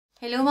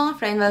Hello mga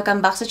friend!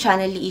 Welcome back sa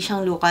channel ni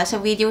Isyang Luka. Sa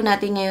video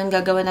natin ngayon,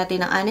 gagawa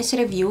natin ng honest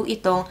review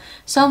itong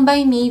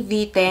Somebymi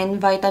V10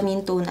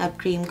 Vitamin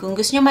Tone-Up Cream. Kung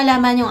gusto nyo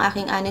malaman yung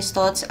aking honest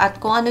thoughts at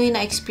kung ano yung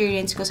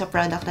na-experience ko sa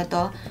product na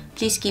to,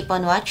 please keep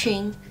on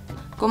watching.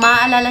 Kung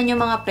maaalala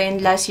nyo mga friend,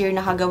 last year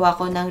nakagawa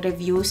ko ng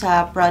review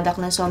sa product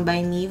ng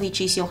Somebymi,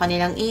 which is yung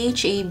kanilang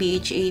AHA,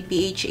 BHA,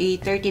 PHA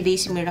 30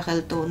 Days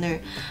Miracle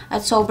Toner.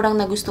 At sobrang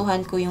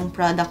nagustuhan ko yung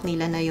product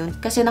nila na yun.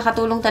 Kasi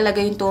nakatulong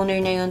talaga yung toner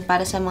na yun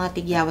para sa mga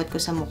tigyawat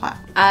ko sa mukha.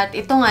 At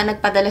ito nga,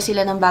 nagpadala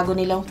sila ng bago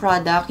nilang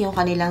product, yung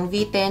kanilang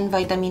V10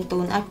 Vitamin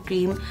Tone-Up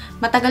Cream.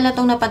 Matagal na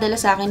tong napadala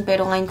sa akin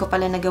pero ngayon ko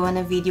pala nagawa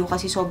ng video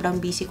kasi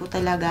sobrang busy ko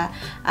talaga.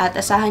 At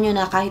asahan nyo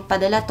na kahit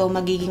padala to,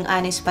 magiging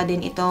honest pa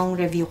din itong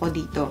review ko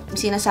dito.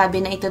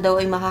 Sinasabi na ito daw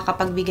ay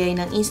makakapagbigay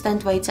ng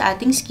instant white sa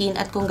ating skin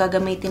at kung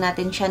gagamitin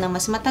natin siya ng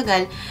mas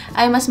matagal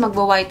ay mas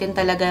magwa-whiten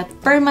talaga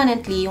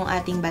permanently yung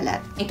ating balat.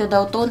 Ito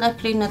daw tone-up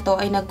cream na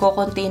to ay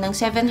nagko-contain ng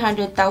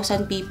 700,000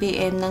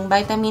 ppm ng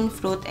vitamin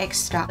fruit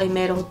extract. Ay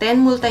merong 10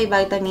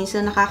 multivitamins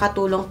na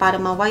nakakatulong para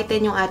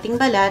ma-whiten yung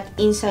ating balat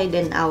inside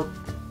and out.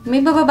 May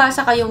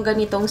bababasa kayong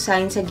ganitong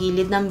sign sa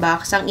gilid ng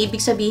box. Ang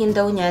ibig sabihin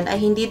daw niyan ay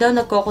hindi daw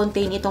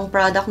nagko-contain itong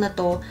product na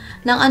to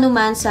ng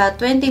anuman sa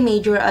 20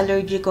 major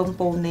allergy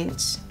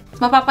components.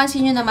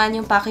 Mapapansin nyo naman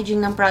yung packaging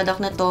ng product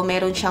na to,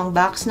 meron siyang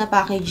box na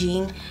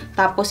packaging,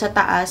 tapos sa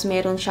taas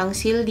meron siyang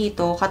seal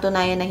dito,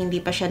 katunayan na hindi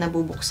pa siya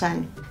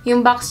nabubuksan.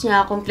 Yung box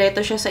niya,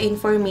 kompleto siya sa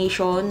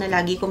information na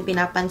lagi kong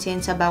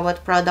pinapansin sa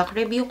bawat product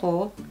review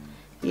ko.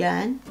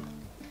 Yan.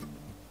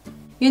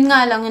 Yun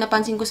nga lang, yung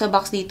napansin ko sa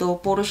box dito,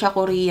 puro siya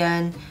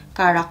Korean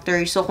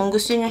character. So, kung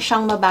gusto niyo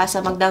siyang mabasa,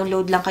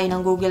 mag-download lang kayo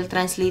ng Google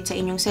Translate sa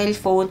inyong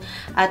cellphone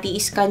at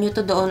i-scan nyo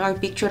to doon or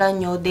picturean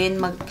nyo,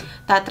 then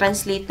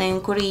mag-translate na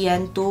yung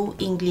Korean to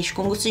English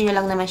kung gusto niyo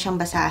lang naman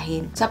siyang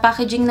basahin. Sa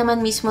packaging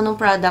naman mismo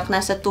ng product,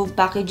 nasa tube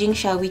packaging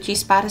siya, which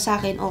is para sa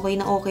akin okay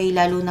na okay,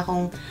 lalo na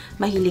kung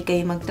mahilig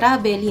kayo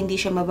mag-travel, hindi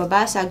siya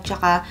mababasag,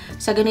 tsaka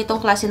sa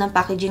ganitong klase ng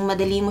packaging,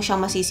 madali mo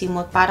siyang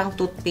masisimot, parang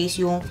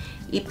toothpaste yung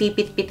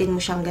ipipit-pitin mo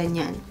siyang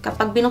ganyan.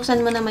 Kapag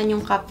binuksan mo naman yung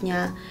cup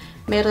niya,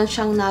 meron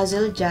siyang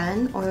nozzle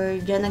dyan, or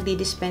dyan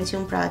nagdi-dispense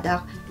yung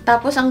product.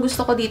 Tapos, ang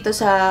gusto ko dito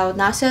sa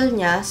nozzle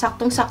niya,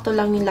 saktong-sakto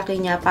lang yung laki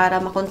niya para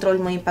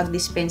makontrol mo yung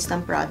pag-dispense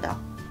ng product.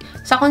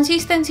 Sa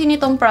consistency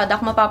nitong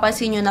product,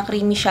 mapapansin nyo na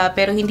creamy siya,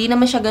 pero hindi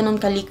naman siya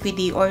ganun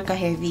ka-liquidy or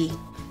ka-heavy.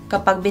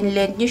 Kapag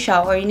binlend nyo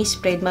siya or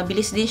in-spread,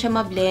 mabilis din siya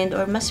ma-blend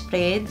or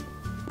ma-spread.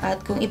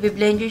 At kung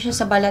i-blend nyo siya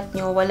sa balat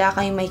nyo, wala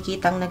kayong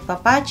makikitang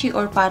nagpapachi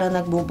or parang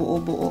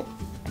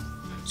nagbubuo-buo.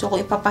 So, kung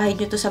ipapahid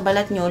nyo to sa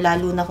balat nyo,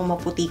 lalo na kung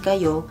maputi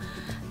kayo,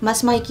 mas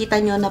makikita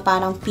nyo na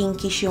parang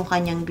pinkish yung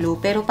kanyang glow.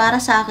 Pero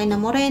para sa akin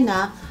na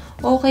morena,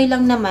 okay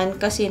lang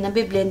naman kasi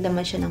nabiblend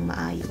naman siya ng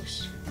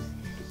maayos.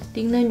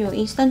 Tingnan nyo,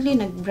 instantly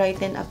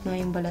nag-brighten up na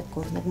yung balat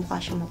ko.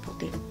 Nagmukha siya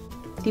maputi.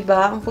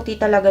 Diba? Ang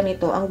puti talaga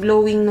nito. Ang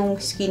glowing nung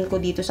skin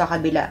ko dito sa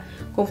kabila,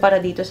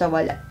 kumpara dito sa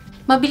wala.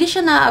 Mabilis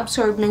siya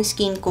na-absorb ng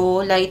skin ko.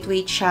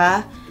 Lightweight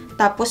siya.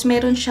 Tapos,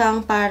 meron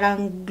siyang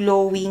parang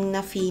glowing na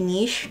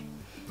finish.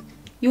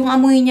 Yung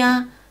amoy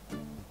niya,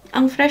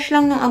 ang fresh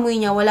lang ng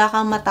amoy niya, wala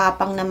kang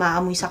matapang na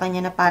maamoy sa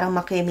kanya na parang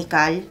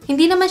ma-chemical.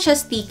 Hindi naman siya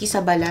sticky sa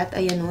balat,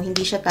 ayan o,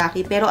 hindi siya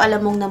tacky, pero alam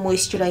mong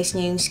na-moisturize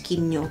niya yung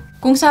skin nyo.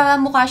 Kung sa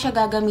mukha siya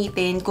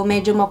gagamitin, kung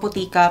medyo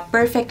maputi ka,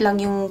 perfect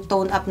lang yung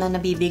tone up na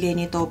nabibigay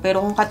nito.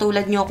 Pero kung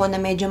katulad nyo ko na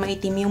medyo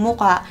maitim yung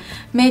mukha,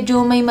 medyo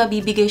may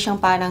mabibigay siyang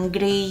parang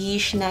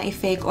grayish na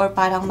effect or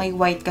parang may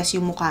white kasi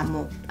yung mukha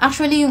mo.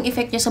 Actually, yung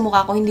effect niya sa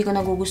mukha ko, hindi ko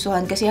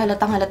nagugustuhan kasi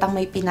halatang-halatang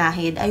may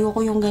pinahid.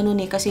 Ayoko yung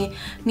ganun eh, kasi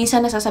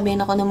minsan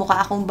nasasabihin ako na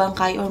mukha akong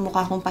bangkay or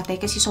mukha akong patay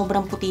kasi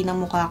sobrang puti ng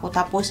mukha ko.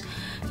 Tapos,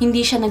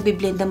 hindi siya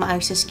nagbiblend na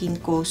maayos sa skin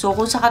ko. So,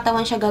 kung sa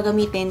katawan siya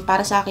gagamitin,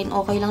 para sa akin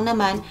okay lang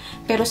naman,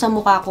 pero sa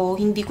mukha ko,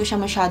 hindi ko siya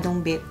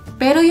masyadong bet.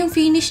 Pero yung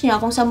finish niya,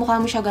 kung sa mukha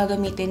mo siya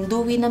gagamitin,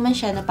 dewy naman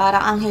siya na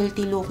parang ang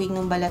healthy looking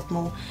ng balat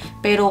mo.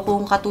 Pero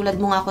kung katulad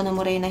mo nga ako na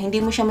morena,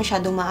 hindi mo siya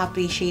masyadong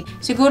ma-appreciate.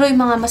 Siguro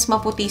yung mga mas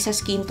maputi sa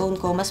skin tone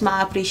ko, mas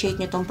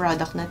ma-appreciate nyo tong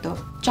product na to.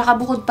 Tsaka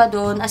bukod pa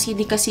doon,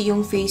 acidic kasi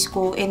yung face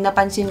ko and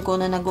napansin ko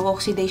na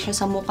nag-o-oxidize siya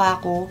sa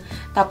mukha ko.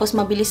 Tapos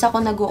mabilis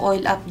ako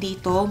nag-o-oil up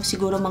dito.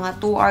 Siguro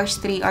mga 2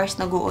 hours, 3 hours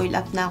nag-o-oil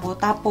up na ako.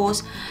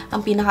 Tapos, ang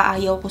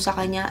pinakaayaw ko sa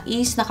kanya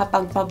is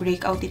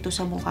nakapagpa-breakout ito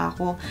sa mukha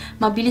ko.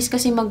 Mabilis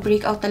kasi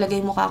mag-breakout talaga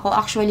yung mukha ko.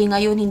 Actually,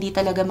 ngayon, hindi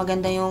talaga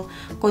maganda yung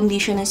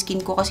condition ng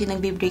skin ko kasi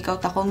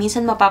nagbe-breakout ako.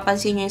 Minsan,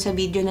 mapapansin nyo yun sa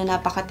video na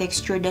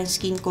napaka-textured ang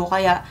skin ko.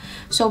 Kaya,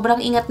 sobrang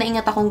ingat na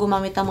ingat akong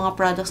gumamit ng mga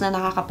products na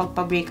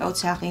nakakapagpa-breakout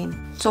sa akin.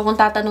 So, kung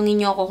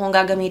tatanungin nyo ako kung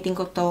gagamitin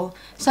ko to,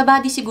 sa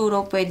body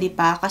siguro pwede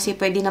pa kasi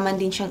pwede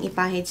naman din siyang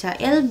ipahid sa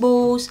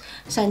elbows,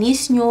 sa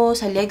knees nyo,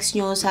 sa legs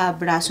nyo, sa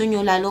braso nyo,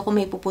 lalo kung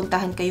may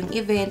pupuntahan kayong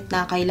event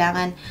na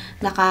kailangan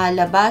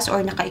nakalabas or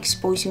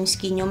naka-expose yung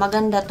skin nyo.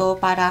 Maganda to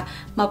para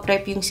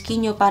ma-prep yung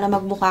skin nyo para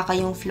magmukha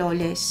kayong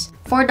flawless.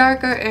 For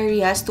darker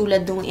areas,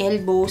 tulad ng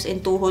elbows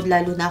and tuhod,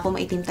 lalo na ako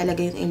maitim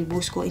talaga yung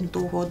elbows ko and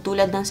tuhod.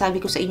 Tulad ng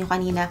sabi ko sa inyo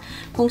kanina,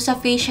 kung sa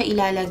face siya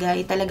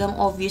ilalagay, talagang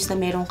obvious na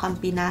meron kang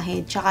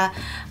pinahid. Tsaka,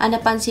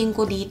 napansin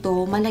ko dito,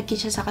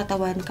 malagkit siya sa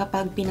katawan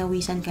kapag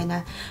pinawisan ka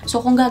na. So,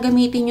 kung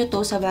gagamitin nyo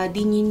to sa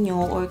body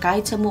ninyo or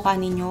kahit sa mukha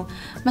ninyo,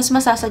 mas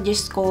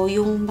masasuggest ko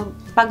yung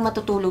pag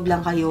matutulog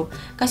lang kayo.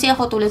 Kasi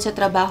ako tulad sa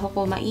trabaho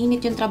ko,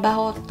 mainit yung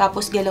trabaho,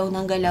 tapos galaw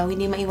ng galaw,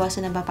 hindi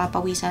maiwasan na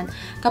mapapawisan.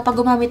 Kapag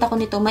gumamit ako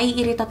nito,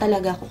 maiirita talaga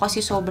ako kasi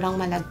sobrang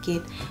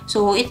malagkit.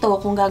 So, ito,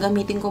 kung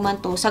gagamitin ko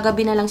man to, sa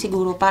gabi na lang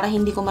siguro para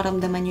hindi ko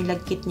maramdaman yung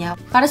lagkit niya.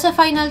 Para sa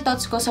final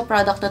thoughts ko sa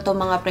product na to,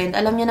 mga friend,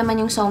 alam niyo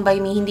naman yung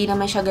Somebymi, hindi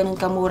naman siya ganun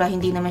kamura,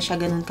 hindi naman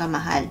siya ganun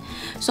kamahal.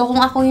 So,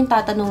 kung ako yung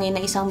tatanungin na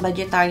isang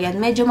budgetarian,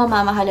 medyo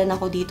mamamahalan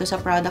ako dito sa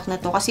product na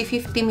to kasi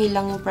 50 ml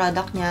lang yung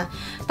product niya.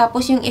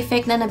 Tapos, yung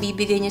effect na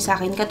nabibigay niya sa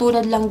akin,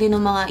 katulad lang din ng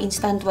mga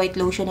instant white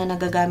lotion na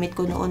nagagamit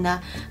ko noon na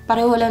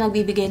pareho lang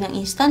nagbibigay ng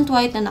instant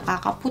white na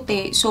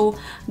nakakaputi. So,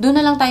 doon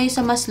na lang tayo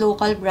sa mas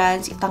local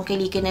brands,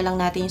 itangkilikin na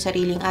lang natin yung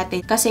sariling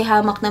atin. Kasi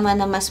hamak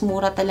naman na mas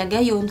mura talaga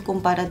yun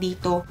kumpara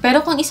dito. Pero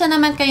kung isa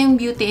naman kayong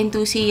beauty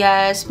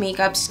enthusiast,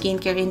 makeup,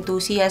 skincare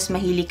enthusiast,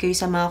 mahilig kayo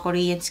sa mga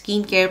Korean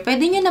skincare,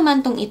 pwede nyo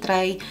naman tong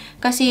itry.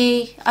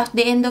 Kasi at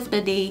the end of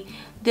the day,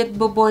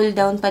 boil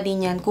down pa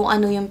din yan kung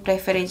ano yung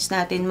preference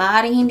natin.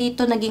 Maaring hindi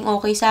ito naging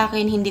okay sa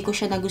akin, hindi ko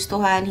siya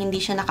nagustuhan, hindi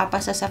siya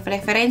nakapasa sa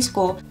preference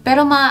ko,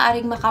 pero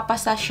maaaring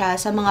makapasa siya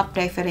sa mga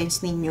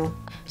preference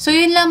ninyo. So,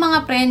 yun lang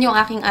mga friend yung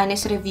aking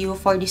honest review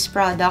for this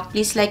product.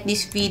 Please like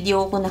this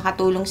video kung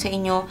nakatulong sa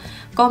inyo.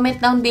 Comment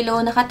down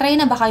below, nakatry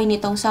na ba kayo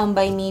nitong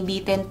Somebymi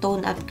V10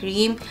 Tone-Up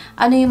Cream?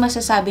 Ano yung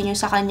masasabi nyo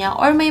sa kanya?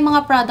 Or may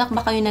mga product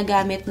ba kayo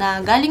nagamit na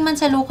galing man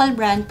sa local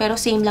brand pero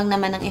same lang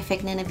naman ang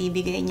effect na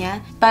nabibigay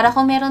niya? Para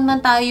kung meron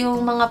man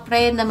tayong mga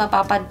friend na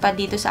mapapadpad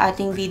dito sa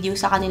ating video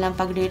sa kanilang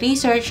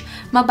pagre-research,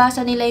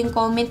 mabasa nila yung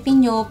comment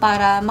ninyo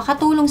para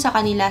makatulong sa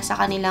kanila sa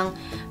kanilang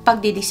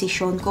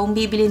pagdedesisyon kung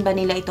bibilin ba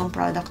nila itong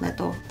product na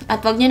to.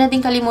 At wag nyo na din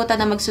kalimutan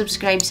na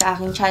mag-subscribe sa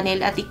aking channel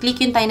at i-click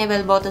yung tiny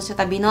bell button sa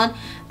tabi nun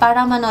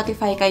para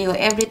ma-notify kayo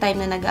every time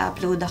na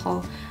nag-upload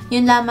ako.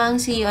 Yun lamang,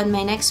 see you on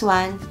my next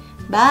one.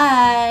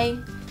 Bye!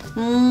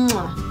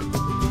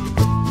 Mwah!